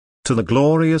to the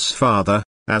glorious Father,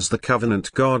 as the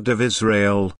covenant God of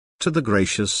Israel, to the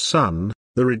gracious Son,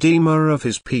 the Redeemer of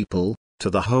his people, to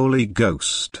the Holy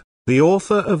Ghost, the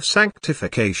author of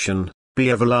sanctification, be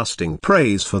everlasting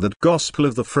praise for that gospel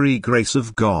of the free grace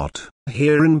of God,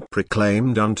 herein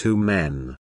proclaimed unto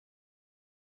men.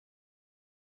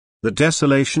 The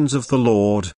desolations of the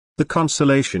Lord, the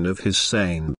consolation of his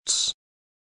saints.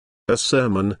 A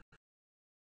sermon.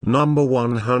 Number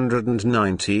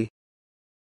 190.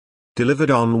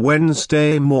 Delivered on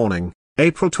Wednesday morning,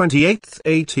 April 28,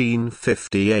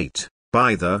 1858,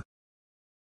 by the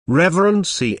Reverend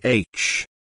C.H.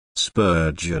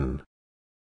 Spurgeon.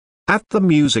 At the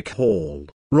Music Hall,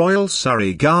 Royal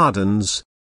Surrey Gardens.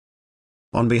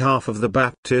 On behalf of the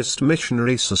Baptist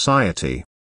Missionary Society.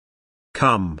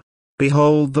 Come,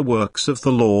 behold the works of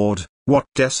the Lord, what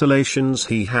desolations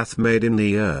he hath made in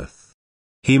the earth.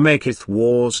 He maketh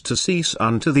wars to cease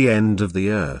unto the end of the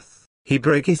earth. He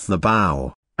breaketh the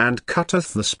bow, and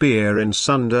cutteth the spear in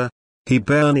sunder. He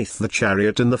burneth the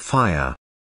chariot in the fire.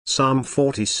 Psalm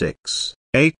 46,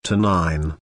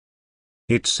 8-9.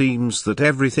 It seems that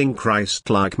everything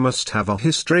Christ-like must have a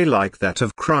history like that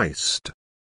of Christ.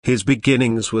 His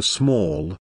beginnings were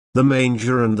small, the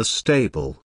manger and the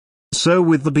stable. So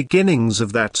with the beginnings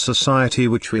of that society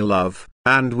which we love,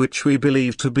 and which we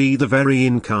believe to be the very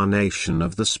incarnation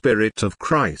of the Spirit of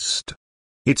Christ.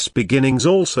 Its beginnings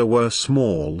also were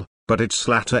small, but its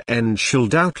latter end shall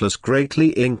doubtless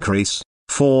greatly increase,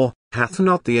 for, hath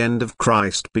not the end of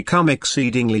Christ become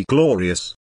exceedingly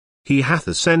glorious? He hath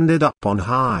ascended up on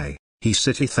high, he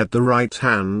sitteth at the right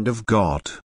hand of God,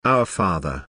 our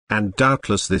Father, and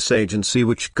doubtless this agency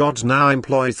which God now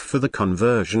employeth for the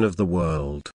conversion of the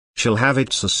world, shall have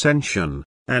its ascension,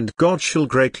 and God shall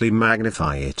greatly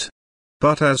magnify it.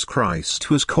 But as Christ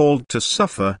was called to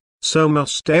suffer, so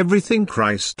must everything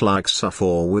Christ-like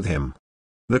suffer with him.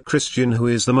 The Christian who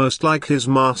is the most like his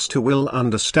Master will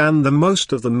understand the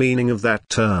most of the meaning of that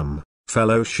term,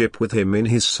 fellowship with him in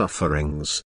his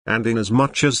sufferings, and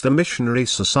inasmuch as the missionary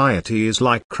society is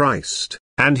like Christ,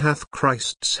 and hath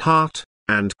Christ's heart,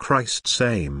 and Christ's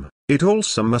aim, it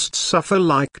also must suffer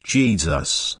like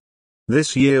Jesus.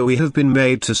 This year we have been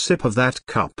made to sip of that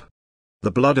cup.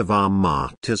 The blood of our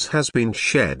martyrs has been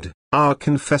shed, our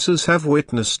confessors have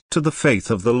witnessed to the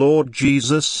faith of the Lord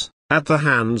Jesus, at the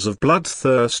hands of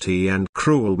bloodthirsty and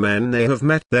cruel men they have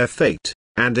met their fate,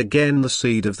 and again the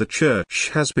seed of the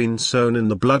Church has been sown in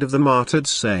the blood of the martyred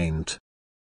saint.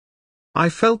 I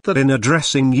felt that in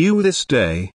addressing you this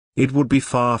day, it would be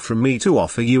far from me to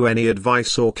offer you any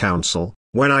advice or counsel,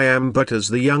 when I am but as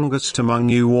the youngest among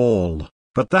you all.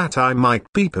 But that I might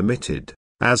be permitted,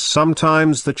 as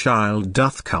sometimes the child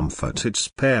doth comfort its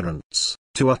parents,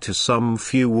 to utter some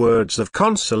few words of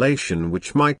consolation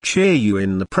which might cheer you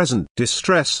in the present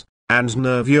distress, and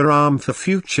nerve your arm for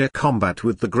future combat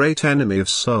with the great enemy of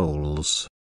souls.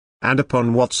 And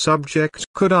upon what subject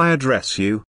could I address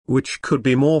you, which could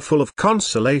be more full of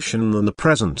consolation than the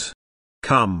present?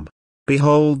 Come,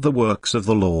 behold the works of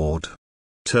the Lord.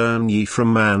 Turn ye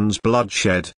from man's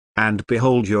bloodshed, and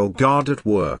behold your God at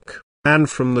work, and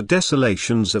from the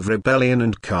desolations of rebellion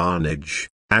and carnage,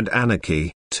 and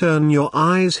anarchy, turn your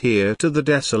eyes here to the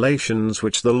desolations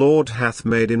which the Lord hath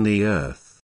made in the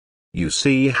earth. You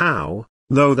see how,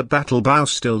 though the battle bow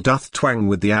still doth twang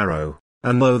with the arrow,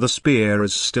 and though the spear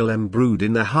is still embrued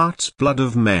in the heart's blood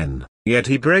of men, yet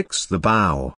he breaks the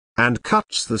bow, and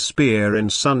cuts the spear in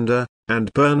sunder,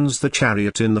 and burns the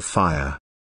chariot in the fire.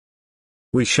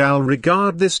 We shall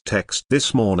regard this text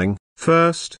this morning,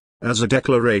 first, as a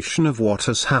declaration of what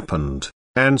has happened,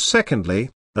 and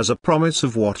secondly, as a promise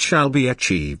of what shall be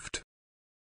achieved.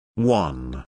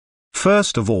 1.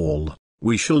 First of all,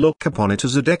 we shall look upon it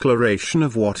as a declaration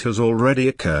of what has already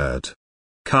occurred.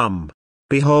 Come,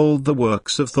 behold the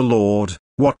works of the Lord,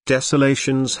 what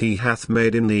desolations he hath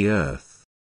made in the earth.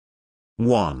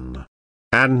 1.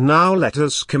 And now let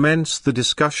us commence the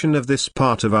discussion of this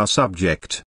part of our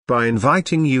subject, by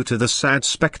inviting you to the sad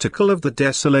spectacle of the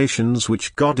desolations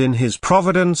which God in his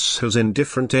providence has in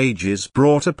different ages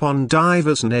brought upon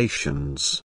divers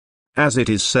nations. As it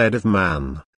is said of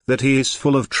man, that he is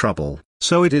full of trouble,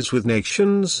 so it is with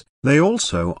nations, they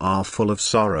also are full of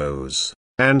sorrows,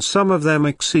 and some of them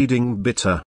exceeding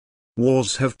bitter.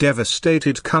 Wars have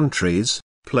devastated countries,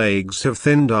 plagues have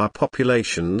thinned our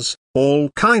populations,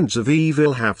 all kinds of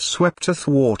evil have swept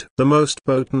athwart the most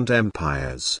potent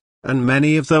empires, and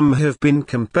many of them have been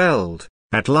compelled,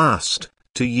 at last,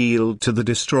 to yield to the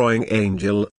destroying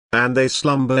angel, and they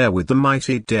slumber with the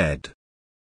mighty dead.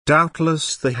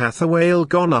 Doubtless there hath a wail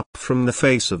gone up from the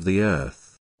face of the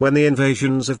earth, when the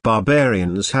invasions of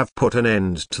barbarians have put an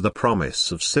end to the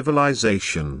promise of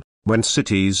civilization, when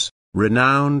cities,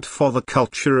 renowned for the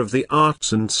culture of the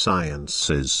arts and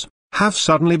sciences, have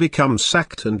suddenly become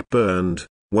sacked and burned,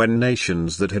 when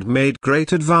nations that had made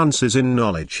great advances in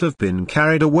knowledge have been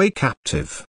carried away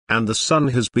captive, and the sun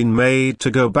has been made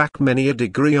to go back many a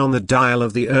degree on the dial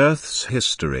of the earth's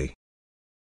history.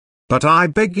 But I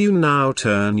beg you now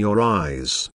turn your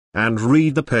eyes, and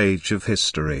read the page of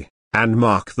history, and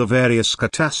mark the various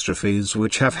catastrophes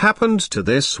which have happened to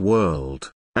this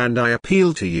world, and I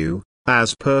appeal to you,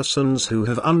 as persons who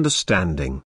have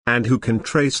understanding, and who can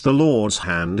trace the Lord's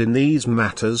hand in these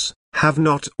matters, have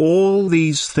not all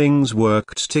these things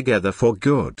worked together for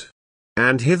good?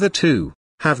 And hitherto,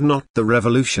 have not the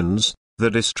revolutions,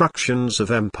 the destructions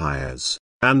of empires,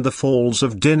 and the falls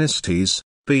of dynasties,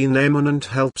 been eminent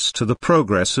helps to the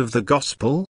progress of the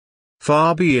gospel?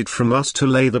 Far be it from us to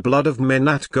lay the blood of men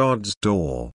at God's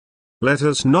door. Let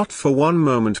us not for one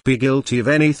moment be guilty of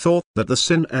any thought that the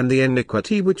sin and the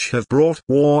iniquity which have brought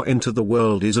war into the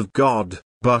world is of God,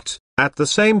 but, at the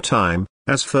same time,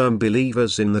 as firm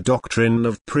believers in the doctrine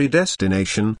of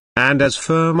predestination, and as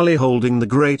firmly holding the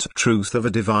great truth of a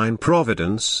divine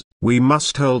providence, we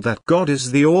must hold that God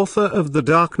is the author of the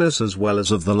darkness as well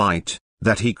as of the light,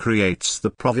 that he creates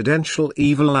the providential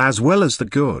evil as well as the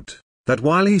good, that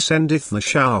while he sendeth the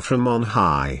shower from on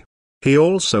high, he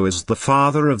also is the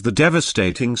father of the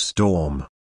devastating storm.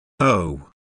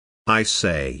 Oh! I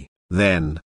say,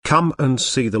 then, come and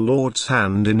see the Lord's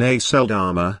hand in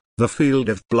Aceldama, the field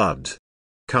of blood.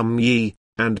 Come ye,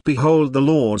 and behold the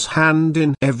Lord's hand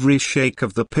in every shake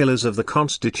of the pillars of the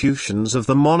constitutions of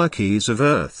the monarchies of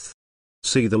earth.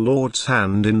 See the Lord's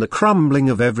hand in the crumbling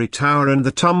of every tower and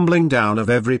the tumbling down of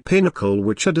every pinnacle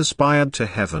which had aspired to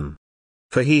heaven.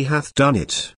 For he hath done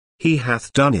it, he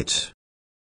hath done it.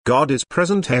 God is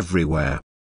present everywhere.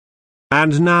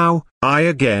 And now, I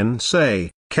again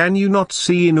say, can you not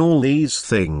see in all these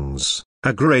things,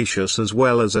 a gracious as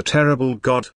well as a terrible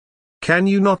God? Can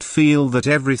you not feel that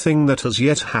everything that has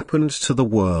yet happened to the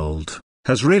world,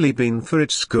 has really been for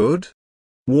its good?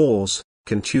 Wars,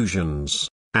 contusions,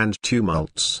 and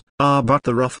tumults, are but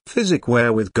the rough physic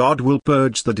wherewith God will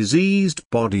purge the diseased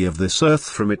body of this earth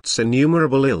from its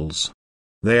innumerable ills.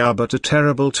 They are but a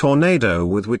terrible tornado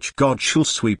with which God shall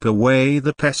sweep away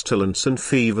the pestilence and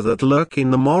fever that lurk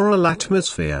in the moral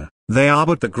atmosphere. They are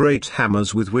but the great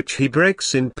hammers with which he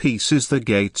breaks in pieces the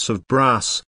gates of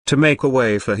brass, to make a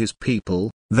way for his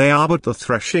people. They are but the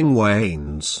threshing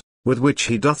wains, with which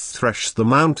he doth thresh the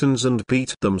mountains and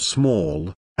beat them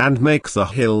small, and make the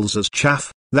hills as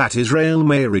chaff, that Israel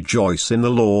may rejoice in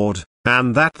the Lord,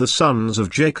 and that the sons of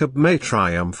Jacob may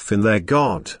triumph in their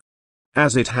God.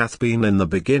 As it hath been in the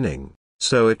beginning,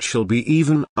 so it shall be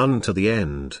even unto the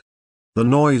end. The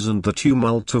noise and the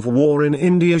tumult of war in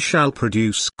India shall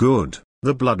produce good,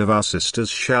 the blood of our sisters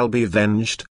shall be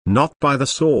avenged, not by the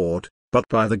sword, but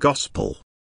by the gospel.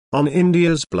 On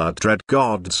India's blood-dread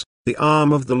gods, the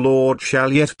arm of the Lord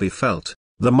shall yet be felt,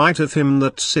 the might of him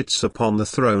that sits upon the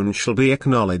throne shall be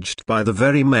acknowledged by the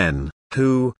very men,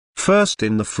 who, first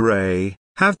in the fray,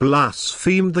 have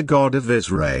blasphemed the God of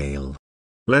Israel.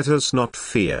 Let us not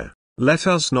fear, let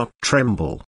us not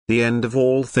tremble, the end of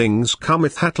all things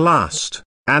cometh at last,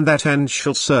 and that end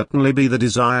shall certainly be the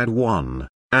desired one,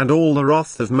 and all the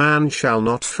wrath of man shall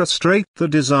not frustrate the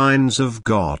designs of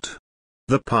God.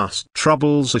 The past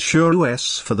troubles assure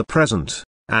us for the present,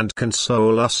 and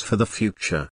console us for the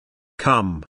future.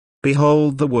 Come,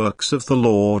 behold the works of the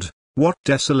Lord, what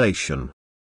desolation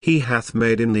he hath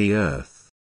made in the earth.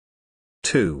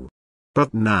 2.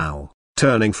 But now,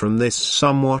 turning from this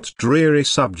somewhat dreary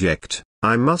subject,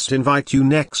 I must invite you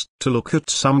next to look at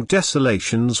some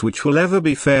desolations which will ever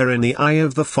be fair in the eye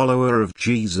of the follower of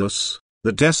Jesus,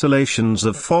 the desolations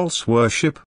of false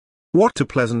worship. What a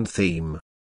pleasant theme!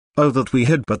 Oh, that we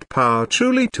had but power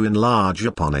truly to enlarge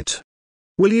upon it.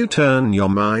 Will you turn your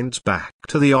minds back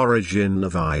to the origin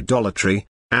of idolatry,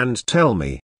 and tell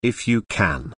me, if you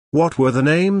can, what were the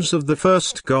names of the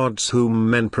first gods whom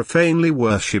men profanely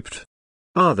worshipped?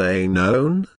 Are they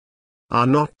known? Are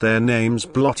not their names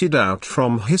blotted out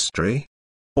from history?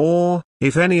 Or,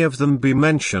 if any of them be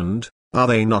mentioned, are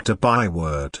they not a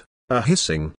byword, a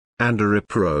hissing, and a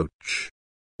reproach?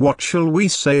 What shall we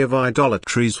say of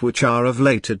idolatries which are of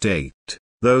later date,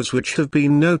 those which have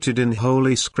been noted in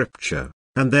Holy Scripture,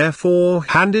 and therefore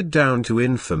handed down to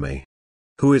infamy?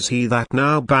 Who is he that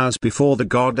now bows before the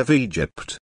God of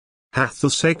Egypt? Hath the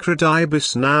sacred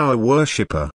ibis now a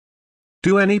worshipper?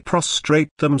 Do any prostrate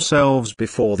themselves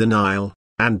before the Nile,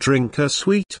 and drink her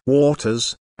sweet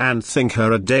waters, and think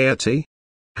her a deity?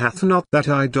 Hath not that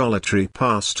idolatry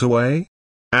passed away?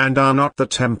 And are not the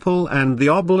temple and the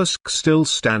obelisk still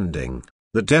standing,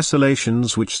 the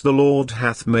desolations which the Lord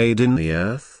hath made in the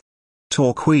earth?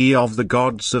 Talk we of the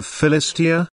gods of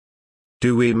Philistia?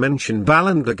 Do we mention Baal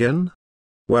and Dagon?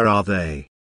 Where are they?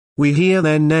 We hear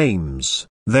their names,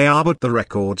 they are but the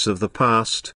records of the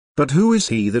past, but who is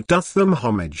he that doth them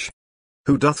homage?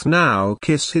 Who doth now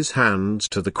kiss his hands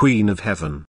to the Queen of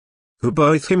Heaven? Who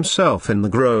boweth himself in the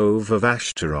grove of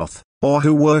Ashtaroth, or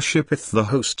who worshippeth the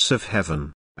hosts of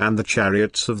heaven, and the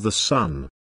chariots of the sun?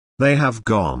 They have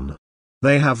gone.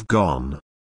 They have gone.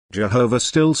 Jehovah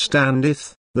still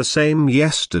standeth, the same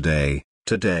yesterday,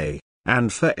 today,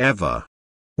 and forever.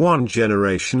 One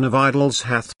generation of idols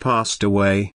hath passed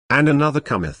away, and another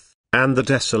cometh, and the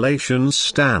desolations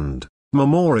stand,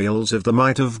 memorials of the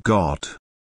might of God.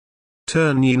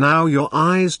 Turn ye now your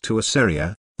eyes to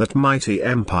Assyria, that mighty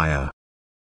empire.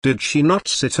 Did she not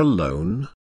sit alone?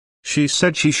 She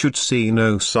said she should see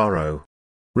no sorrow.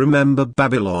 Remember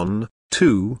Babylon,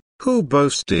 too, who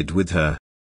boasted with her.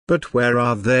 But where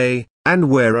are they, and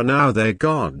where are now their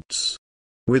gods?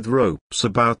 With ropes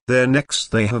about their necks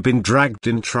they have been dragged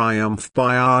in triumph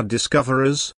by our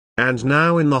discoverers, and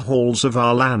now in the halls of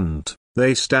our land,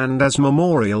 they stand as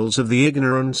memorials of the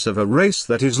ignorance of a race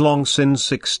that is long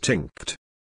since extinct.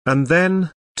 And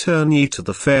then, turn ye to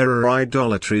the fairer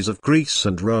idolatries of Greece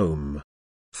and Rome.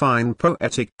 Fine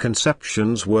poetic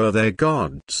conceptions were their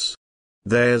gods.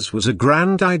 Theirs was a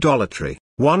grand idolatry,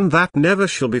 one that never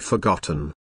shall be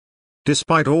forgotten.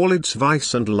 Despite all its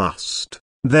vice and lust,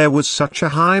 there was such a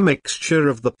high mixture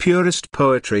of the purest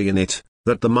poetry in it,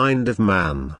 that the mind of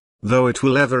man, though it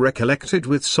will ever recollect it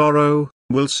with sorrow,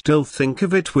 will still think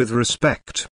of it with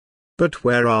respect. But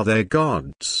where are their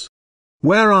gods?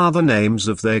 Where are the names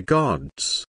of their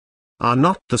gods? Are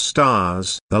not the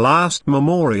stars the last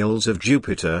memorials of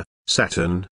Jupiter,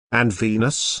 Saturn, and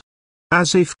Venus?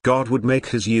 As if God would make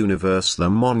his universe the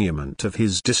monument of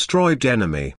his destroyed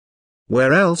enemy.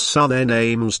 Where else are their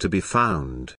names to be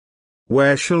found?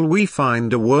 Where shall we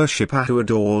find a worshipper who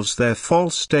adores their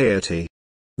false deity?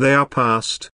 They are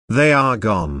past, they are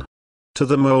gone. To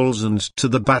the moles and to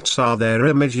the bats are their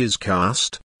images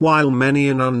cast, while many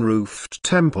an unroofed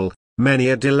temple, many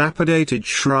a dilapidated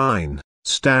shrine,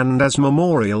 stand as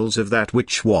memorials of that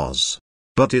which was,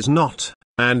 but is not,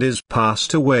 and is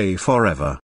passed away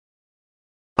forever.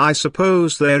 I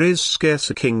suppose there is scarce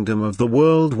a kingdom of the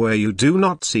world where you do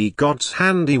not see God's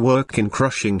handiwork in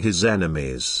crushing his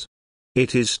enemies.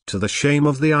 It is to the shame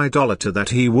of the idolater that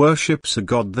he worships a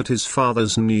God that his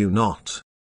fathers knew not.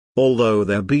 Although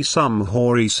there be some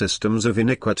hoary systems of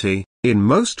iniquity, in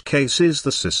most cases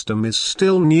the system is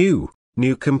still new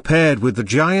compared with the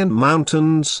giant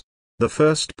mountains, the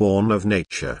firstborn of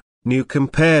nature, new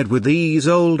compared with these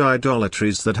old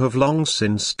idolatries that have long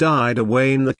since died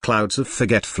away in the clouds of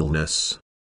forgetfulness.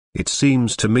 It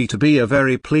seems to me to be a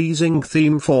very pleasing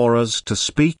theme for us to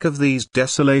speak of these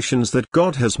desolations that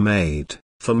God has made,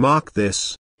 for mark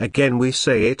this, again we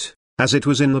say it, as it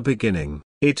was in the beginning,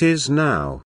 it is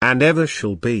now, and ever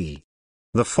shall be.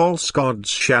 The false gods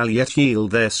shall yet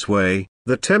yield their sway,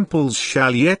 the temples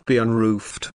shall yet be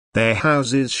unroofed, their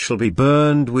houses shall be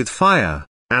burned with fire,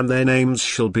 and their names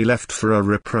shall be left for a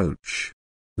reproach.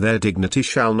 Their dignity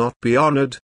shall not be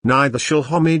honored, neither shall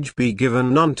homage be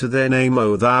given unto their name.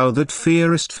 O thou that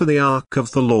fearest for the ark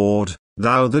of the Lord,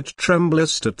 thou that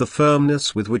tremblest at the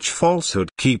firmness with which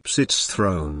falsehood keeps its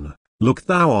throne, look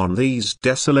thou on these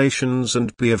desolations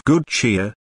and be of good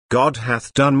cheer. God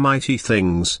hath done mighty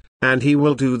things, and he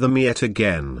will do them yet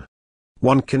again.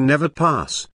 One can never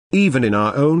pass, even in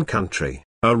our own country,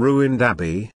 a ruined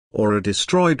abbey, or a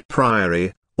destroyed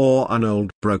priory, or an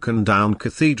old broken-down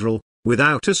cathedral,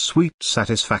 without a sweet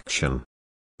satisfaction.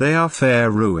 They are fair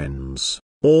ruins,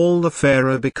 all the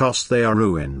fairer because they are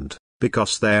ruined,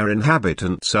 because their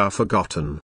inhabitants are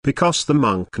forgotten, because the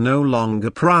monk no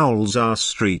longer prowls our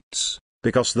streets,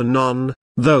 because the nun,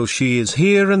 though she is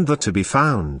here and there to be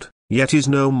found, yet is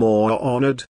no more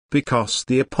honored, because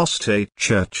the apostate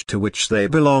church to which they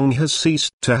belong has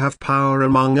ceased to have power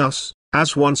among us,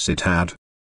 as once it had.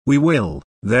 We will,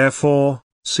 therefore,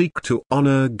 seek to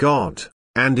honor God,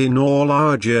 and in all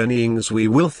our journeyings we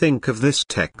will think of this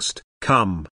text,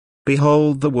 Come,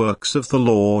 behold the works of the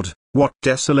Lord, what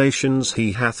desolations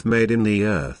he hath made in the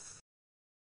earth.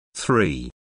 3.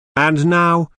 And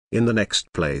now, in the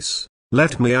next place,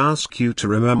 let me ask you to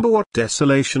remember what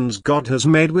desolations God has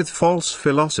made with false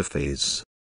philosophies.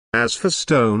 As for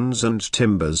stones and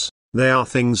timbers, they are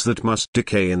things that must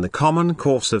decay in the common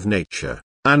course of nature,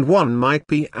 and one might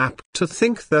be apt to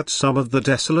think that some of the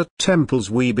desolate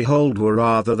temples we behold were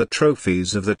rather the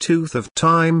trophies of the tooth of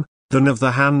time, than of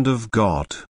the hand of God.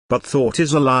 but thought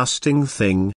is a lasting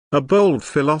thing, a bold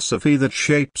philosophy that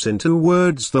shapes into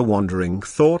words the wandering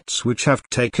thoughts which have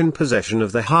taken possession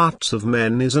of the hearts of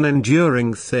men is an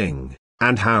enduring thing.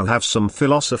 And how have some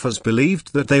philosophers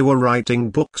believed that they were writing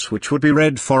books which would be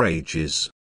read for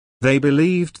ages? They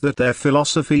believed that their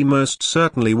philosophy most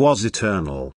certainly was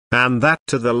eternal, and that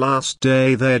to the last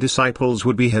day their disciples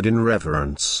would be held in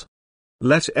reverence.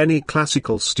 Let any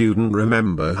classical student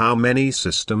remember how many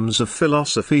systems of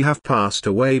philosophy have passed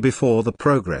away before the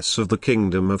progress of the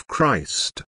kingdom of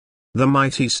Christ. The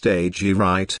mighty stagey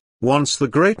Right, once the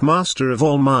great master of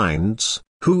all minds,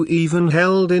 who even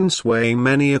held in sway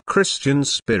many a Christian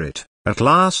spirit, at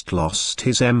last lost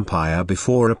his empire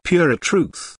before a purer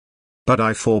truth. But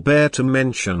I forbear to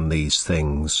mention these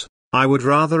things. I would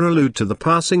rather allude to the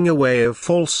passing away of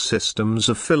false systems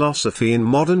of philosophy in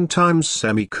modern times.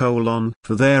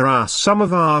 For there are some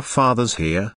of our fathers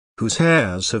here, whose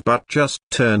hairs have but just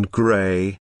turned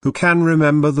grey, who can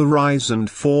remember the rise and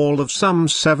fall of some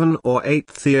 7 or 8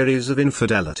 theories of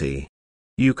infidelity.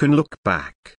 You can look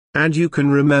back, and you can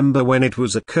remember when it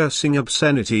was a cursing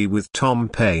obscenity with Tom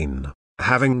Paine,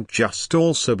 having just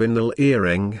also been the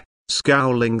leering,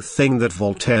 scowling thing that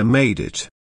Voltaire made it.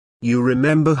 You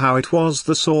remember how it was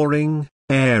the soaring,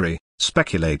 airy,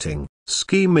 speculating,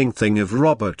 scheming thing of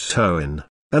Robert Owen,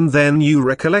 and then you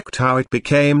recollect how it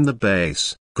became the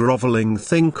base, grovelling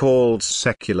thing called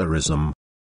secularism.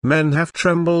 Men have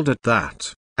trembled at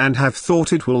that, and have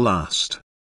thought it will last.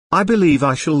 I believe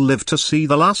I shall live to see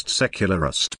the last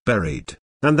secularist buried,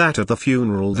 and that at the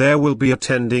funeral there will be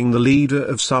attending the leader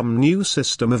of some new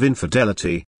system of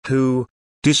infidelity, who,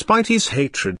 despite his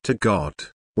hatred to God,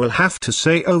 will have to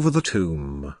say over the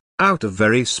tomb, out of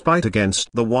very spite against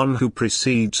the one who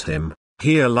precedes him,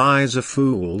 "Here lies a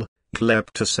fool,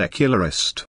 a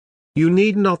secularist." You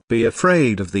need not be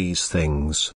afraid of these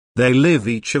things, they live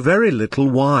each a very little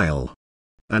while.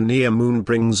 A near moon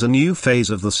brings a new phase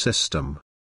of the system.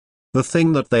 The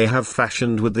thing that they have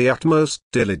fashioned with the utmost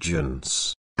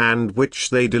diligence, and which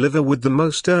they deliver with the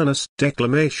most earnest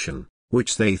declamation,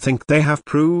 which they think they have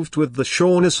proved with the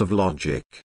sureness of logic,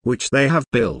 which they have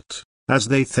built, as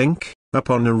they think,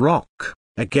 upon a rock,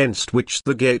 against which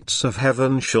the gates of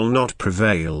heaven shall not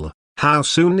prevail, how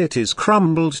soon it is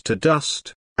crumbled to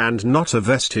dust, and not a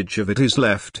vestige of it is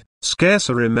left, scarce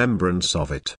a remembrance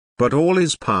of it, but all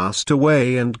is passed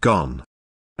away and gone.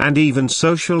 And even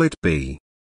so shall it be.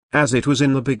 As it was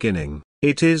in the beginning,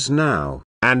 it is now,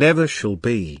 and ever shall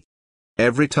be.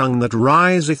 Every tongue that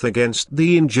riseth against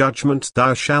thee in judgment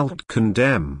thou shalt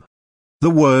condemn. The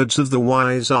words of the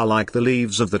wise are like the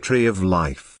leaves of the tree of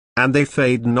life, and they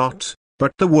fade not,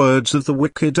 but the words of the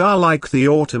wicked are like the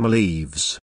autumn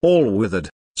leaves, all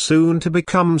withered, soon to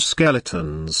become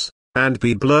skeletons, and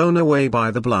be blown away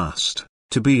by the blast,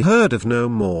 to be heard of no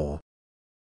more.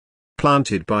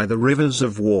 Planted by the rivers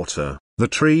of water, the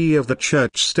tree of the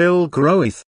church still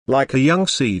groweth, like a young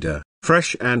cedar,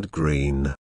 fresh and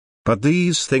green. But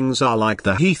these things are like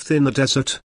the heath in the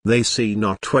desert, they see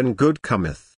not when good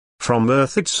cometh, from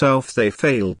earth itself they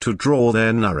fail to draw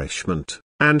their nourishment,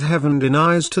 and heaven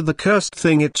denies to the cursed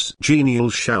thing its genial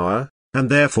shower,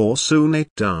 and therefore soon it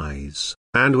dies,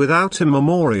 and without a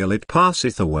memorial it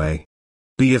passeth away.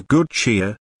 Be of good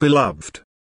cheer, beloved.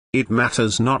 It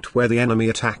matters not where the enemy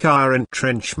attack our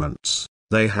entrenchments,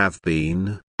 they have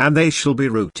been, and they shall be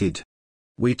rooted.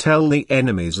 We tell the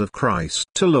enemies of Christ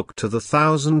to look to the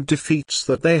 1,000 defeats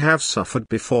that they have suffered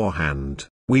beforehand,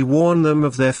 we warn them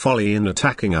of their folly in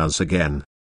attacking us again.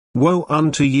 Woe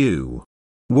unto you!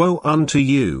 Woe unto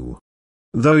you!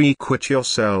 Though ye quit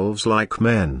yourselves like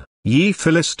men, ye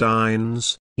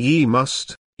Philistines, ye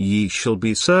shall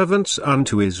be servants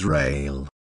unto Israel.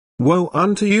 Woe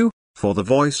unto you, for the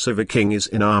voice of a king is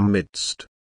in our midst.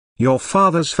 Your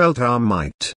fathers felt our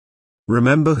might.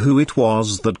 Remember who it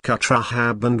was that cut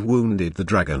Rahab and wounded the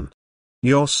dragon.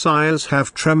 Your sires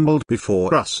have trembled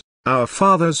before us, our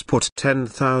fathers put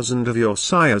 10,000 of your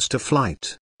sires to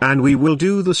flight, and we will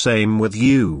do the same with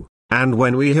you, and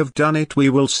when we have done it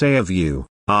we will say of you,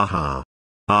 Aha!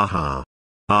 Aha!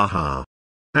 Aha!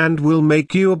 And will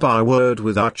make you a byword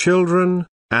with our children,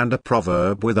 and a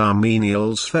proverb with our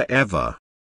menials forever.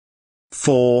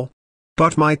 4.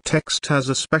 But my text has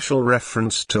a special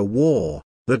reference to war,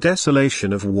 the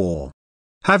desolation of war.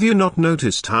 Have you not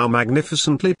noticed how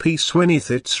magnificently peace winneth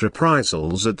its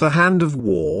reprisals at the hand of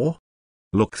war?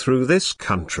 Look through this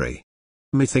country.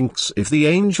 Methinks if the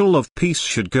angel of peace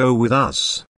should go with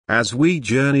us, as we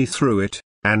journey through it,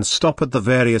 and stop at the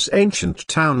various ancient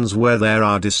towns where there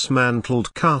are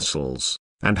dismantled castles,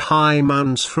 and high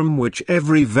mounds from which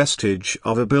every vestige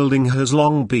of a building has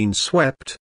long been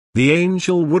swept, the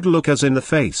angel would look us in the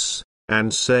face,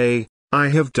 and say, I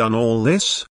have done all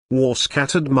this, war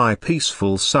scattered my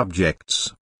peaceful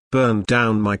subjects, burned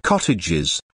down my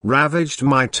cottages, ravaged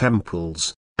my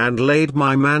temples, and laid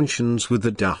my mansions with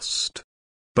the dust.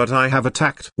 But I have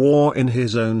attacked war in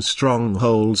his own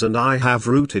strongholds and I have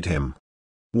routed him.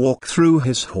 Walk through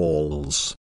his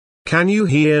halls. Can you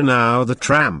hear now the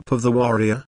tramp of the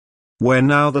warrior? Where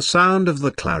now the sound of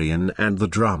the clarion and the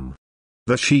drum?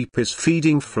 The sheep is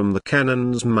feeding from the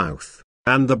cannon's mouth,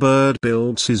 and the bird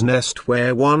builds his nest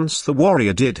where once the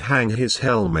warrior did hang his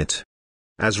helmet.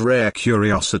 As rare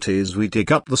curiosities we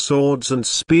dig up the swords and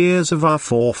spears of our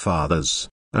forefathers,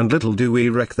 and little do we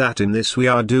reck that in this we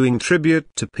are doing tribute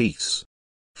to peace.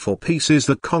 For peace is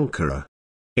the conqueror.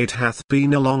 It hath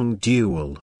been a long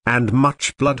duel, and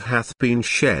much blood hath been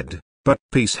shed, but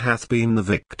peace hath been the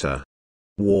victor.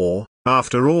 War,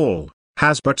 after all,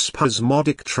 has but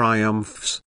spasmodic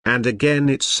triumphs, and again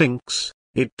it sinks,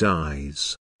 it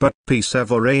dies, but peace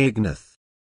ever reigneth.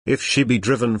 If she be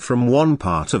driven from one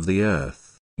part of the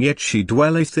earth, yet she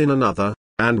dwelleth in another,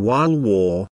 and while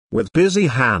war, with busy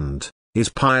hand, is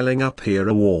piling up here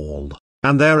a wall,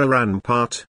 and there a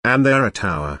rampart, and there a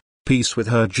tower, peace with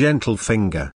her gentle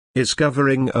finger, is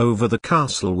covering over the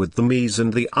castle with the maize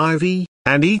and the ivy,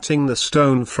 and eating the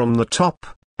stone from the top,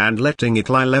 and letting it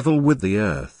lie level with the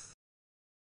earth.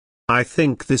 I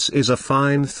think this is a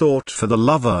fine thought for the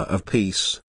lover of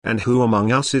peace, and who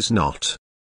among us is not?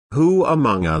 Who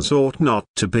among us ought not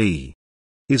to be?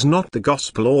 Is not the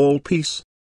gospel all peace?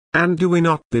 And do we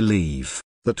not believe,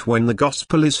 that when the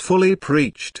gospel is fully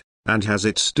preached, and has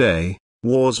its day,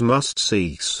 wars must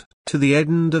cease, to the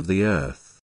end of the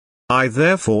earth? I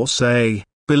therefore say,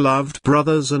 beloved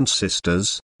brothers and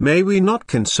sisters, may we not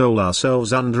console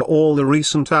ourselves under all the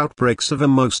recent outbreaks of a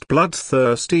most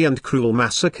bloodthirsty and cruel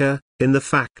massacre, in the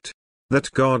fact,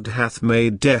 that God hath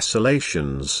made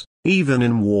desolations, even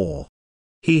in war.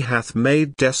 He hath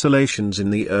made desolations in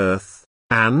the earth,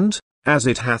 and, as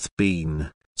it hath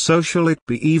been, so shall it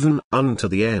be even unto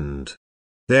the end.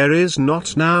 There is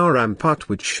not now a rampart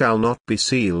which shall not be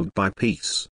sealed by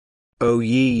peace. O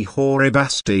ye hoary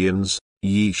bastions,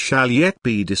 ye shall yet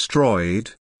be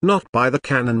destroyed, not by the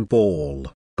cannon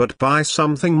ball, but by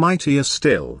something mightier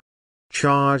still.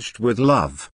 Charged with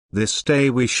love, this day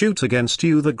we shoot against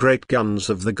you the great guns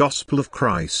of the gospel of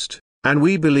Christ, and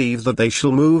we believe that they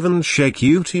shall move and shake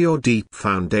you to your deep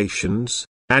foundations,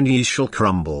 and ye shall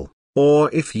crumble, or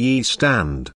if ye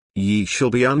stand, ye shall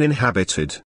be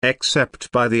uninhabited,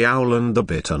 except by the owl and the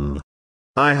bittern.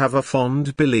 I have a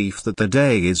fond belief that the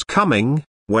day is coming,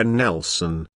 when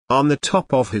Nelson, on the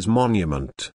top of his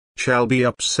monument, shall be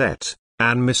upset,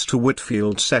 and Mr.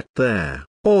 Whitfield set there,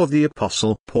 or the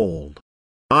Apostle Paul.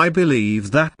 I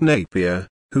believe that Napier,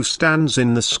 who stands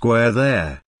in the square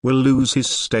there, will lose his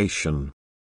station.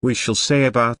 We shall say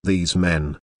about these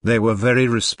men, they were very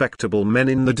respectable men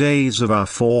in the days of our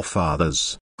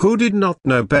forefathers, who did not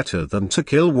know better than to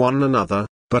kill one another,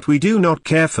 but we do not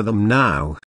care for them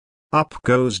now. Up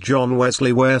goes John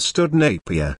Wesley where stood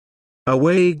Napier.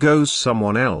 Away goes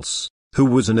someone else, who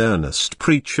was an earnest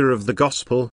preacher of the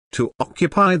gospel, to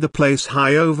occupy the place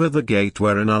high over the gate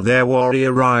where another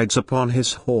warrior rides upon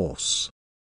his horse.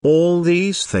 All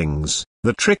these things,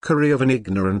 the trickery of an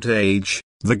ignorant age,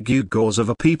 the gewgaws of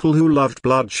a people who loved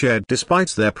bloodshed despite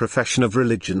their profession of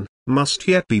religion, must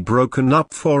yet be broken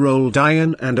up for old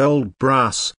iron and old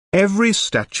brass. Every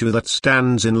statue that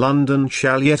stands in London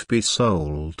shall yet be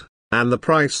sold, and the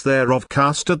price thereof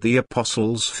cast at the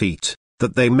apostles' feet,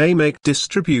 that they may make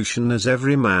distribution as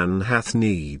every man hath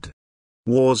need.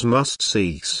 Wars must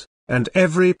cease, and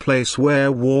every place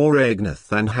where war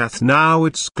reigneth and hath now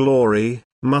its glory,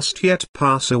 must yet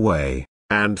pass away,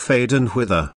 and fade and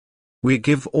wither. We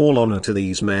give all honor to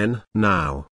these men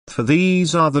now, for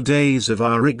these are the days of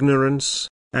our ignorance,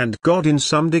 and God in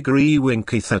some degree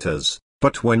winketh at us,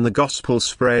 but when the gospel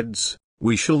spreads,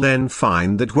 we shall then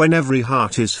find that when every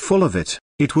heart is full of it,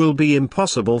 it will be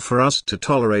impossible for us to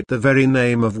tolerate the very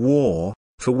name of war,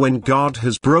 for when God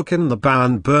has broken the bow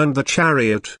and burned the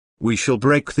chariot, we shall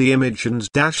break the image and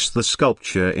dash the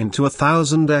sculpture into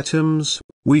 1,000 atoms.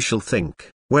 We shall think,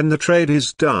 when the trade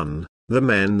is done, the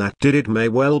men that did it may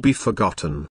well be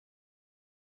forgotten.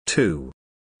 2.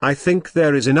 I think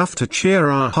there is enough to cheer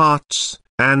our hearts,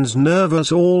 and nerve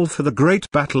us all for the great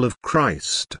battle of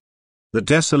Christ. The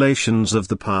desolations of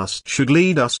the past should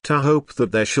lead us to hope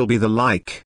that there shall be the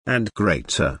like, and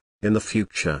greater, in the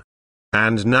future.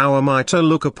 And now am I to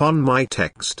look upon my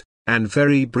text, and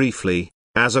very briefly,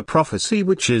 as a prophecy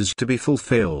which is to be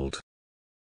fulfilled.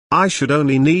 I should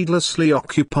only needlessly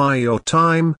occupy your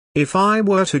time, if I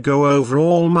were to go over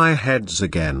all my heads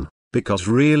again. because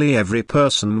really every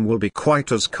person will be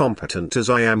quite as competent as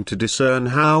I am to discern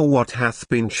how what hath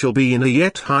been shall be in a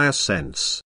yet higher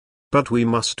sense. But we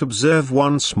must observe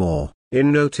once more,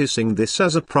 in noticing this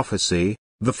as a prophecy,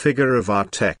 the figure of our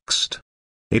text.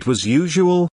 It was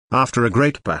usual, after a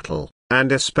great battle,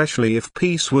 and especially if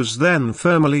peace was then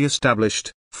firmly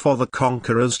established, for the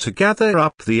conquerors to gather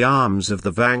up the arms of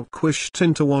the vanquished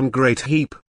into one great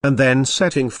heap, and then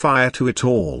setting fire to it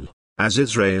all, as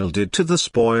Israel did to the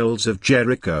spoils of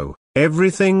Jericho,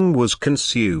 everything was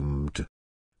consumed.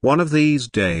 One of these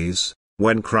days,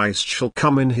 when Christ shall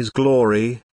come in his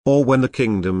glory, or when the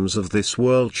kingdoms of this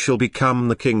world shall become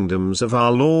the kingdoms of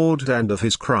our Lord and of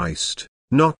his Christ,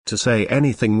 not to say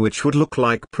anything which would look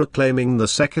like proclaiming the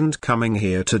second coming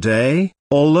here today,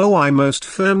 although I most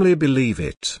firmly believe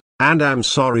it, and am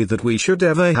sorry that we should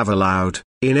ever have allowed,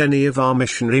 in any of our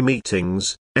missionary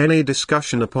meetings, any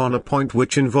discussion upon a point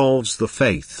which involves the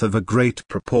faith of a great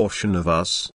proportion of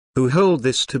us, who hold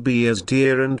this to be as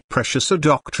dear and precious a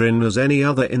doctrine as any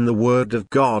other in the Word of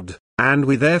God, and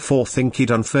we therefore think it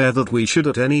unfair that we should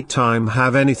at any time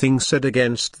have anything said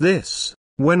against this,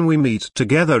 when we meet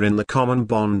together in the common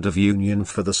bond of union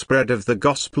for the spread of the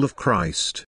gospel of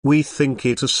Christ. We think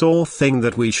it a sore thing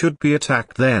that we should be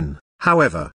attacked then.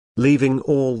 However, leaving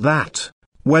all that,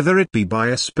 whether it be by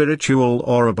a spiritual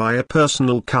or by a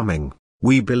personal coming,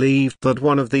 we believe that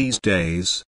one of these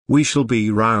days, we shall be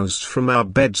roused from our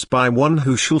beds by one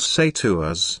who shall say to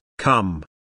us, "Come,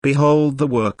 behold the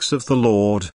works of the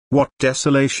Lord, what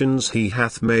desolations he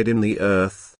hath made in the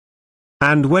earth."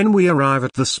 And when we arrive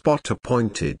at the spot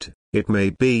appointed, it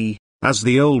may be, as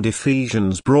the old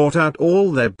Ephesians brought out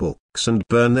all their books and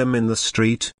burn them in the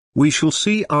street, we shall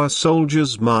see our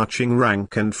soldiers marching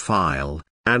rank and file,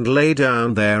 and lay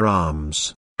down their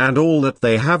arms, and all that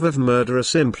they have of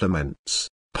murderous implements,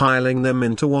 piling them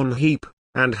into one heap,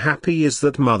 and happy is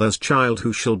that mother's child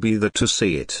who shall be there to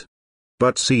see it.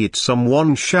 But see it some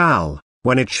one shall,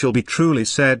 when it shall be truly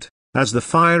said, as the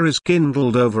fire is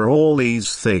kindled over all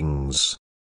these things.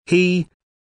 He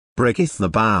breaketh the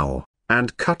bow,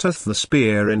 and cutteth the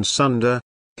spear in sunder,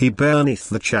 he burneth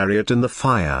the chariot in the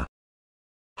fire.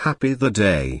 Happy the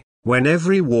day, when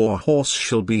every war horse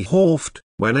shall be hoofed,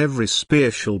 when every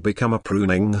spear shall become a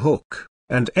pruning hook,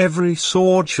 and every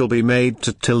sword shall be made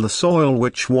to till the soil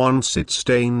which once it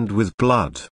stained with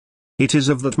blood. It is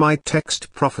of that my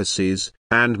text prophesies,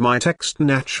 and my text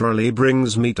naturally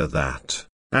brings me to that,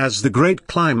 as the great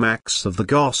climax of the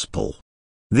gospel.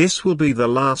 This will be the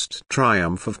last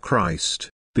triumph of Christ,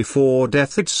 before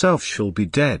death itself shall be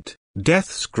dead.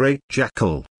 Death's great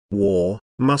jackal, war,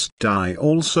 must die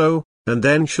also, and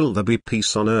then shall there be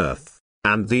peace on earth,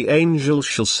 and the angel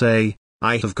shall say,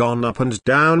 I have gone up and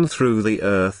down through the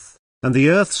earth, and the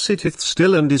earth sitteth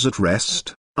still and is at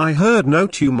rest. I heard no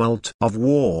tumult of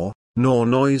war, nor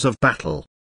noise of battle.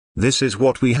 This is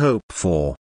what we hope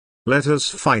for. Let us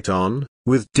fight on,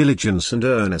 with diligence and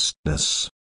earnestness.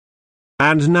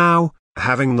 And now,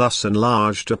 having thus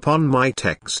enlarged upon my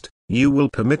text, you will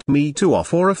permit me to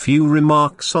offer a few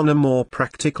remarks on a more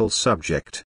practical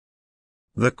subject.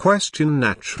 The question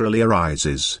naturally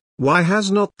arises, why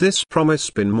has not this promise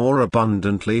been more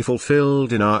abundantly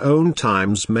fulfilled in our own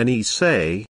times? Many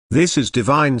say, this is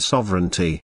divine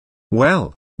sovereignty.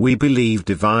 Well, we believe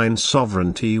divine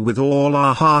sovereignty with all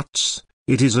our hearts.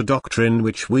 It is a doctrine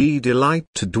which we delight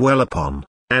to dwell upon,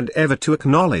 and ever to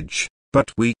acknowledge,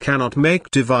 but we cannot make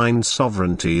divine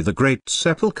sovereignty the great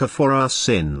sepulchre for our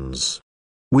sins.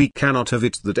 We cannot have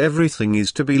it that everything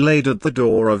is to be laid at the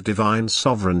door of divine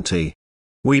sovereignty.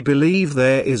 We believe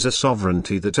there is a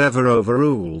sovereignty that ever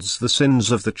overrules the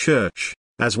sins of the Church,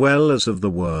 as well as of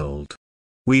the world.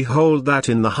 We hold that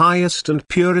in the highest and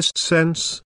purest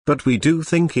sense, but we do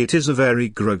think it is a very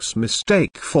gross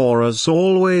mistake for us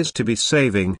always to be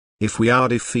saving, if we are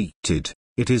defeated.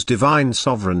 It is divine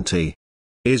sovereignty.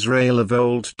 Israel of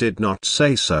old did not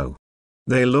say so.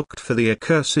 They looked for the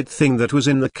accursed thing that was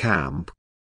in the camp.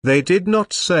 They did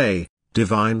not say,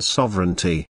 divine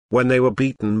sovereignty, when they were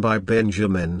beaten by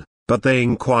Benjamin, but they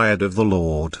inquired of the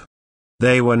Lord.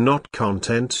 They were not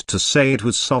content to say it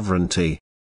was sovereignty.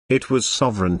 It was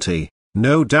sovereignty,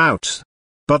 no doubt.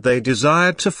 But they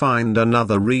desired to find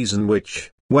another reason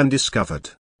which, when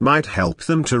discovered, might help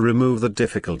them to remove the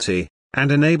difficulty,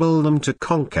 and enable them to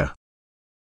conquer.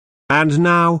 And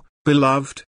now,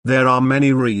 beloved, there are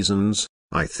many reasons,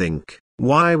 I think,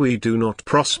 why we do not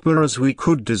prosper as we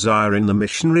could desire in the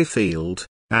missionary field,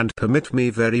 and permit me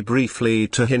very briefly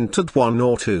to hint at one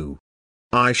or two.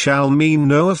 I shall mean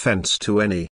no offense to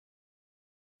any.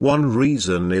 One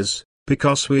reason is,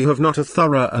 because we have not a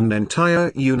thorough and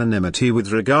entire unanimity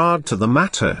with regard to the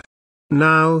matter.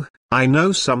 Now, I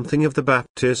know something of the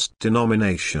Baptist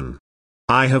denomination.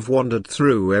 I have wandered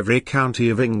through every county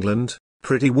of England,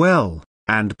 pretty well,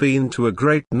 and been to a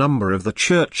great number of the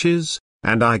churches,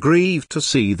 and I grieve to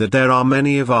see that there are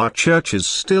many of our churches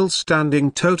still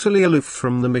standing totally aloof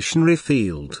from the missionary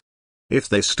field. If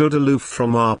they stood aloof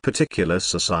from our particular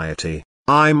society,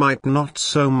 I might not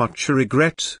so much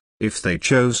regret, if they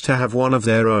chose to have one of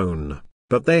their own,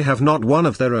 but they have not one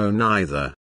of their own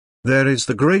either. There is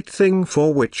the great thing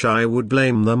for which I would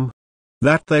blame them.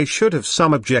 That they should have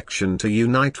some objection to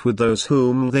unite with those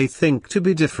whom they think to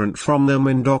be different from them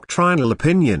in doctrinal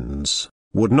opinions,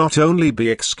 would not only be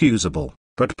excusable,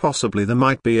 but possibly there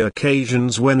might be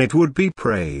occasions when it would be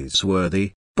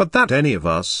praiseworthy, but that any of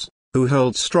us, who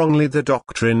hold strongly the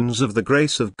doctrines of the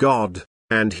grace of God,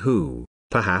 and who,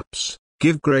 perhaps,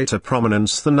 give greater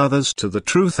prominence than others to the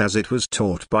truth as it was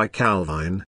taught by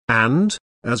Calvin, and,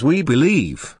 as we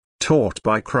believe, taught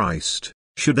by Christ,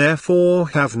 should therefore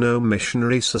have no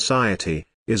missionary society,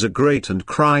 is a great and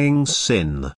crying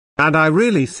sin, and I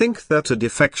really think that a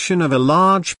defection of a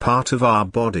large part of our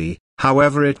body,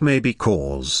 however it may be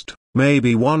caused, may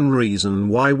be one reason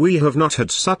why we have not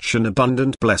had such an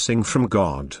abundant blessing from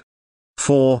God.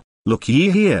 For, look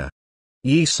ye here.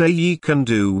 Ye say ye can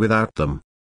do without them.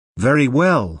 Very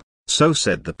well, so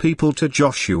said the people to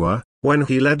Joshua, when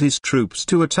he led his troops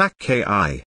to attack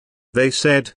Ai. They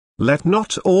said, Let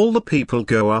not all the people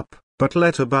go up, but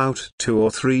let about 2,000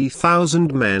 or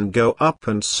 3,000 men go up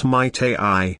and smite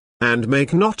Ai, and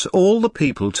make not all the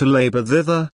people to labor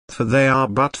thither, for they are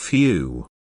but few.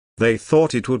 They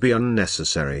thought it would be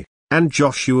unnecessary, and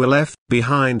Joshua left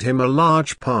behind him a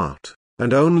large part,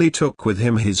 and only took with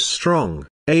him his strong,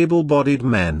 able-bodied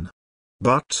men.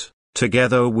 But,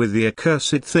 together with the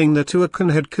accursed thing that Achan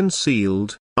had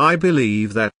concealed, I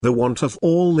believe that the want of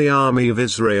all the army of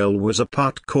Israel was a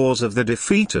part cause of the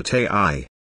defeat at Ai.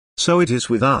 So it is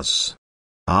with us.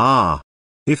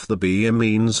 If there be a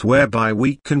means whereby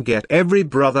we can get every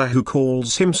brother who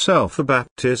calls himself a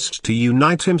Baptist to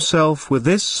unite himself with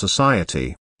this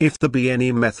society, if there be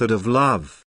any method of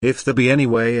love, if there be any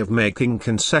way of making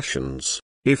concessions,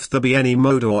 if there be any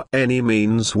mode or any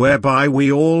means whereby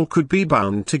we all could be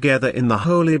bound together in the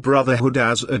holy brotherhood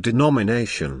as a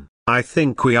denomination, I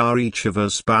think we are each of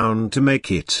us bound to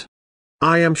make it.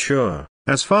 I am sure,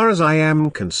 as far as I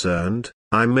am concerned,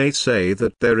 I may say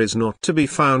that there is not to be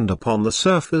found upon the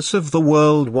surface of the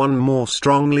world one more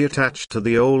strongly attached to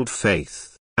the old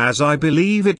faith, as I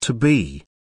believe it to be.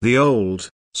 The old,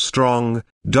 strong,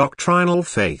 doctrinal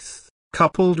faith,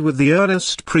 coupled with the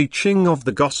earnest preaching of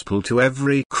the gospel to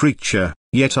every creature,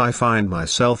 yet I find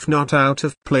myself not out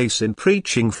of place in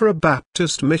preaching for a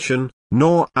Baptist mission,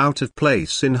 nor out of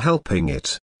place in helping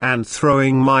it, and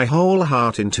throwing my whole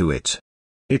heart into it.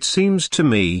 It seems to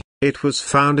me, it was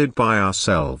founded by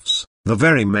ourselves, the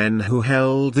very men who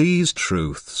held these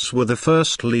truths were the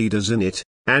first leaders in it,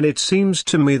 and it seems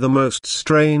to me the most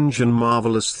strange and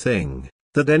marvelous thing,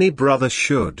 that any brother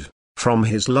should, from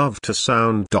his love to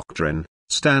sound doctrine,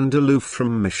 stand aloof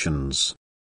from missions.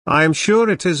 I am sure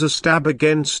it is a stab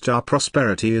against our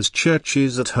prosperity as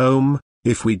churches at home,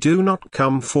 if we do not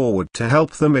come forward to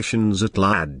help the missions at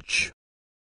large.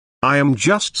 I am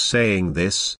just saying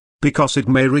this, because it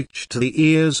may reach to the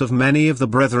ears of many of the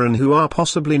brethren who are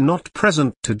possibly not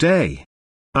present today.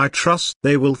 I trust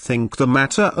they will think the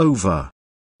matter over.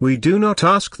 We do not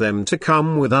ask them to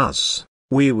come with us,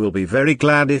 we will be very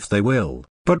glad if they will,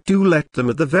 but do let them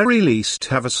at the very least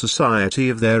have a society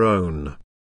of their own.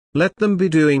 Let them be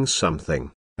doing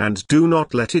something, and do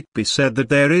not let it be said that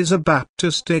there is a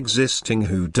Baptist existing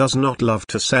who does not love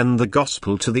to send the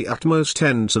gospel to the utmost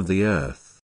ends of the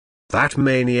earth. That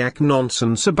maniac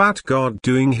nonsense about God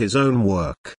doing his own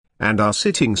work, and our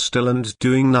sitting still and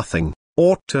doing nothing,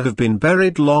 ought to have been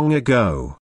buried long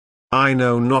ago. I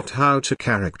know not how to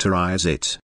characterize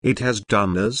it, it has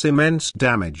done us immense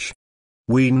damage.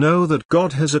 We know that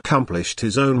God has accomplished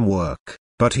his own work,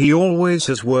 but he always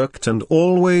has worked and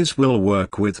always will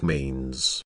work with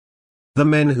means. The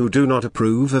men who do not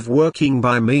approve of working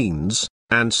by means,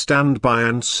 and stand by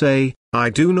and say, I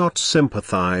do not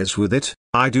sympathize with it,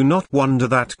 I do not wonder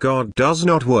that God does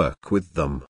not work with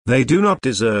them, they do not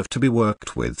deserve to be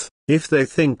worked with, if they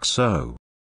think so.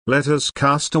 Let us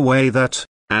cast away that,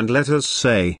 and let us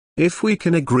say, if we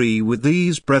can agree with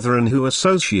these brethren who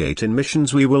associate in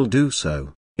missions we will do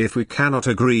so, if we cannot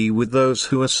agree with those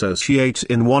who associate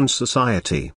in one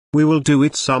society, we will do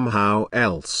it somehow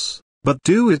else, but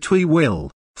do it we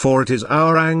will. For it is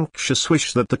our anxious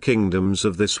wish that the kingdoms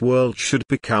of this world should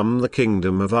become the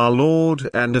kingdom of our Lord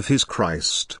and of his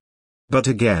Christ. But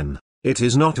again, it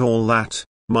is not all that,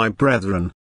 my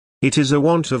brethren. It is a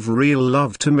want of real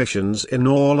love to missions in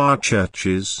all our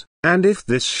churches, and if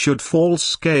this should fall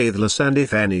scatheless, and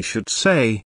if any should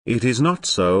say, "It is not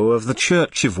so of the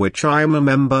church of which I am a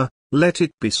member," let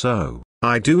it be so.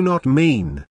 I do not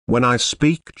mean, when I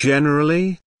speak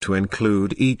generally, to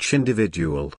include each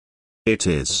individual. It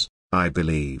is, I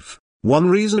believe, one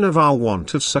reason of our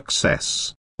want of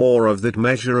success, or of that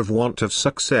measure of want of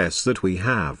success that we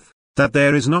have, that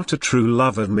there is not a true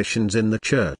love of missions in the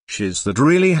churches that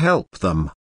really help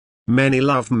them. Many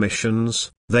love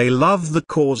missions, they love the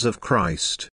cause of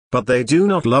Christ, but they do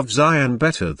not love Zion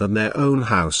better than their own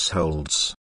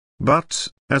households. But,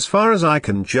 as far as I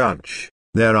can judge,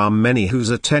 there are many whose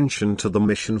attention to the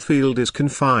mission field is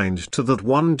confined to that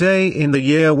one day in the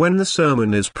year when the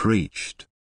sermon is preached.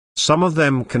 Some of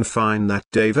them confine that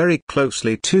day very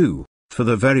closely too, for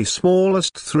the very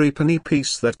smallest threepenny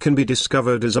piece that can be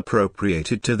discovered is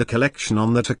appropriated to the collection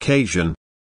on that occasion.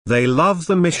 They love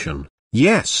the mission,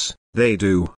 yes, they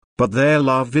do, but their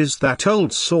love is that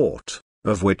old sort,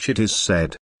 of which it is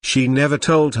said, "She never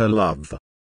told her love."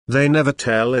 They never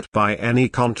tell it by any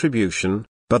contribution,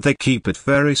 but they keep it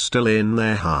very still in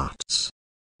their hearts.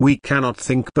 We cannot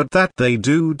think but that they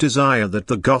do desire that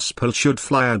the gospel should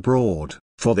fly abroad,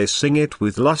 for they sing it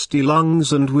with lusty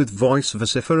lungs and with voice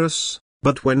vociferous,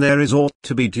 but when there is aught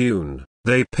to be done,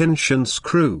 they pinch and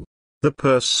screw. The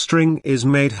purse string is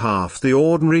made half the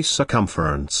ordinary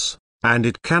circumference, and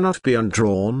it cannot be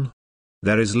undrawn.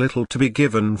 There is little to be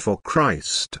given for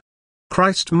Christ.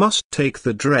 Christ must take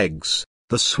the dregs,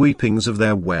 the sweepings of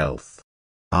their wealth.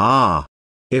 Ah!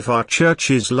 If our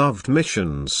churches loved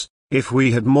missions, if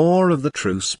we had more of the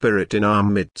true spirit in our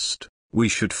midst, we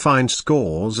should find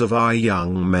scores of our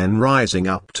young men rising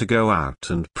up to go out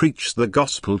and preach the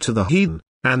gospel to the heathen,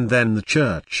 and then the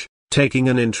church, taking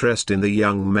an interest in the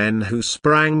young men who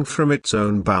sprang from its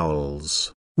own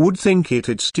bowels, would think it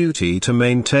its duty to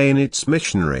maintain its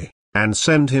missionary, and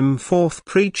send him forth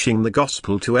preaching the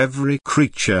gospel to every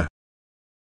creature.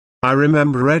 I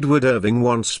remember Edward Irving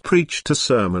once preached a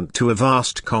sermon to a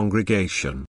vast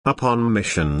congregation, upon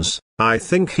missions. I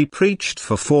think he preached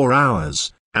for 4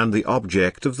 hours, and the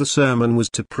object of the sermon was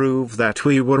to prove that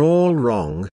we were all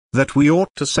wrong, that we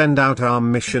ought to send out our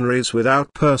missionaries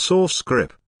without purse or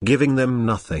scrip, giving them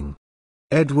nothing.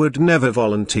 Edward never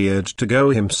volunteered to go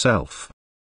himself.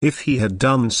 If he had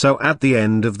done so at the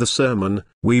end of the sermon,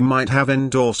 we might have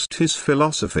endorsed his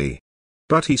philosophy.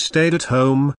 But he stayed at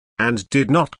home, and did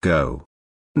not go.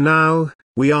 Now,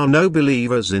 we are no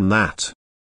believers in that.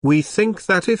 We think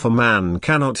that if a man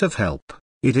cannot have help,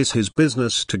 it is his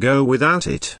business to go without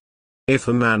it. If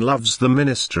a man loves the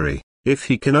ministry, if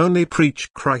he can only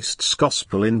preach Christ's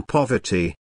gospel in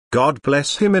poverty, God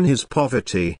bless him in his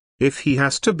poverty. If he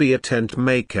has to be a tent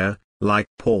maker, like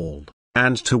Paul,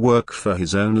 and to work for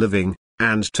his own living,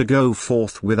 and to go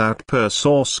forth without purse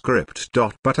or scrip.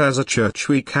 But as a church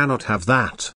we cannot have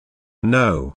that.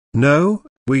 No, no,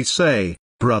 we say,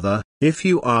 brother, if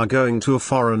you are going to a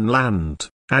foreign land,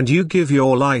 and you give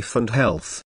your life and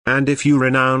health, and if you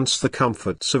renounce the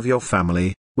comforts of your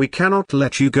family, we cannot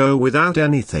let you go without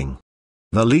anything.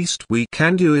 The least we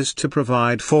can do is to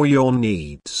provide for your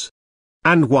needs.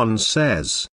 And one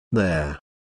says, there.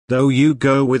 Though you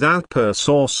go without purse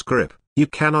or scrip, you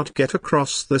cannot get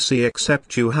across the sea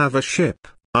except you have a ship.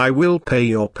 I will pay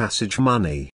your passage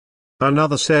money.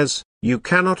 Another says, you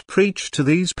cannot preach to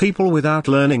these people without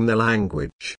learning the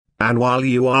language, and while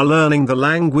you are learning the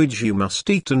language you must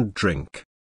eat and drink.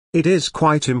 It is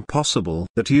quite impossible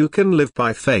that you can live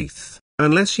by faith,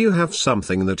 unless you have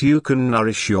something that you can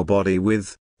nourish your body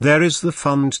with. There is the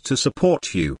fund to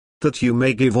support you, that you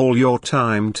may give all your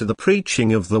time to the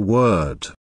preaching of the word.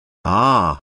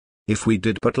 Ah! If we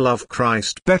did but love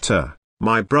Christ better,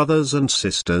 my brothers and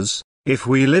sisters, if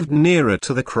we lived nearer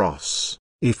to the cross,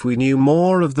 if we knew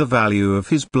more of the value of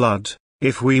his blood,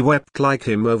 if we wept like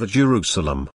him over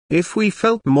Jerusalem, if we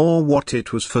felt more what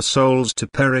it was for souls to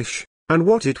perish, and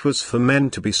what it was for men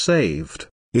to be saved,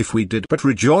 if we did but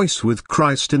rejoice with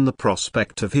Christ in the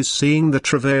prospect of his seeing the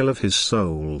travail of his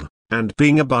soul, and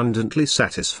being abundantly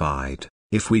satisfied,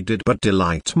 if we did but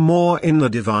delight more in the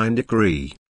divine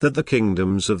decree, that the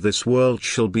kingdoms of this world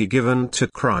shall be given to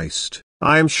Christ,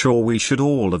 I am sure we should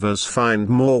all of us find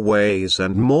more ways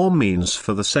and more means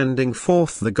for the sending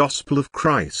forth the gospel of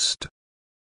Christ.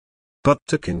 But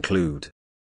to conclude,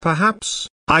 perhaps,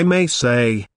 I may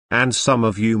say, and some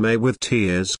of you may with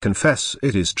tears confess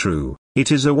it is true,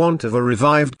 it is a want of a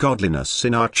revived godliness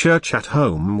in our church at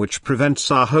home which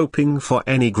prevents our hoping for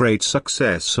any great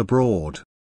success abroad.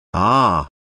 Ah!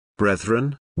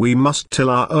 Brethren, we must till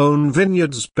our own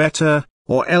vineyards better,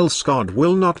 or else God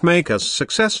will not make us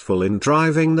successful in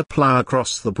driving the plough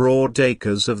across the broad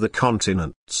acres of the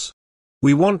continents.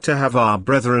 We want to have our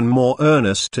brethren more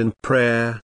earnest in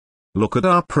prayer. Look at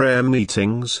our prayer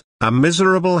meetings, a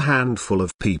miserable handful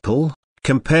of people,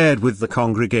 compared with the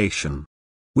congregation.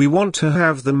 We want to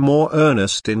have them more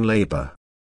earnest in labor.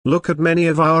 Look at many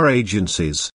of our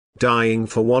agencies, dying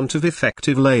for want of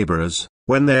effective laborers,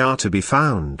 when they are to be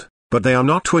found, but they are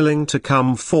not willing to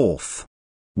come forth.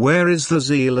 Where is the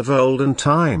zeal of olden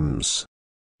times?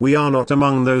 We are not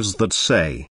among those that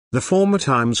say, the former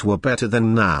times were better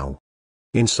than now.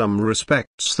 In some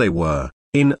respects they were,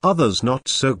 in others not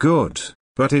so good,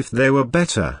 but if they were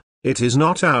better, it is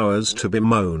not ours to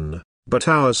bemoan, but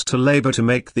ours to labor to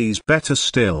make these better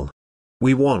still.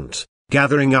 We want,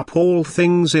 gathering up all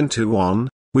things into one,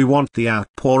 we want the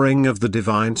outpouring of the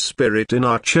divine Spirit in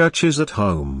our churches at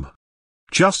home.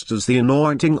 Just as the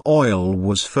anointing oil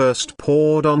was first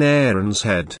poured on Aaron's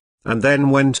head, and then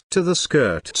went to the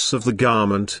skirts of the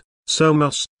garment, so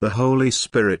must the Holy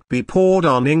Spirit be poured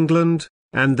on England,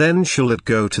 and then shall it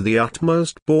go to the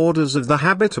utmost borders of the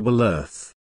habitable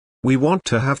earth. We want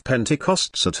to have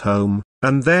Pentecosts at home,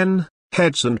 and then,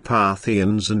 Heads and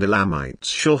Parthians and Elamites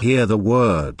shall hear the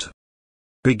word.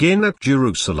 Begin at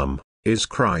Jerusalem, is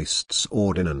Christ's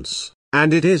ordinance,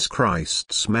 and it is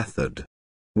Christ's method.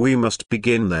 We must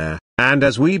begin there, and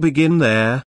as we begin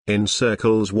there, in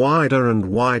circles wider and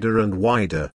wider and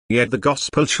wider, yet the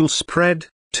gospel shall spread,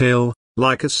 till,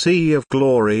 like a sea of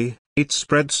glory, it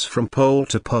spreads from pole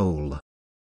to pole.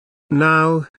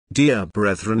 Now, dear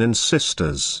brethren and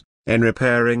sisters, in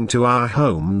repairing to our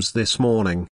homes this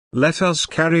morning, let us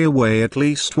carry away at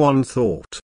least one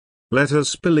thought. Let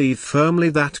us believe firmly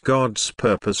that God's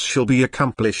purpose shall be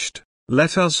accomplished.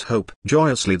 Let us hope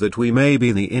joyously that we may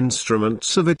be the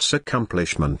instruments of its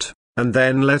accomplishment, and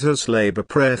then let us labor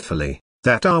prayerfully,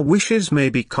 that our wishes may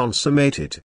be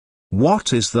consummated.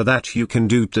 What is there that you can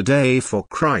do today for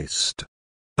Christ?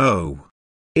 Oh!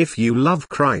 If you love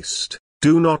Christ,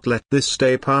 do not let this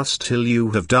day pass till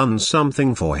you have done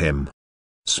something for Him.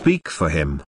 Speak for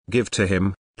Him, give to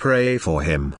Him, pray for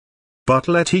Him. But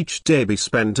let each day be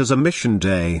spent as a mission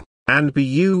day, and be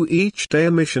you each day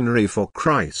a missionary for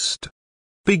Christ.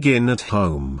 Begin at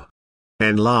home.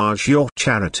 Enlarge your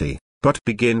charity, but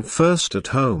begin first at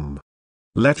home.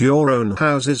 Let your own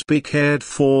houses be cared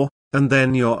for, and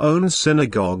then your own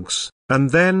synagogues, and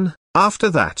then,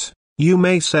 after that, you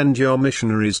may send your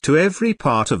missionaries to every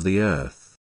part of the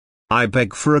earth. I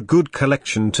beg for a good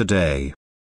collection today.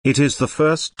 It is the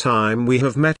first time we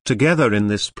have met together in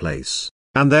this place,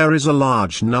 and there is a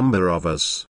large number of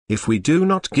us. If we do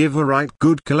not give a right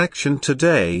good collection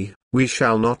today, we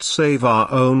shall not save our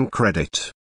own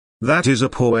credit. That is a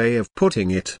poor way of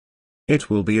putting it. It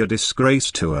will be a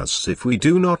disgrace to us if we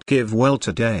do not give well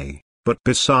today, but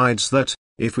besides that,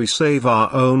 if we save our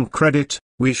own credit,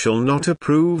 we shall not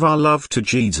approve our love to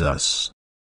Jesus.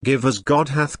 Give as God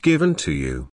hath given to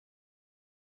you.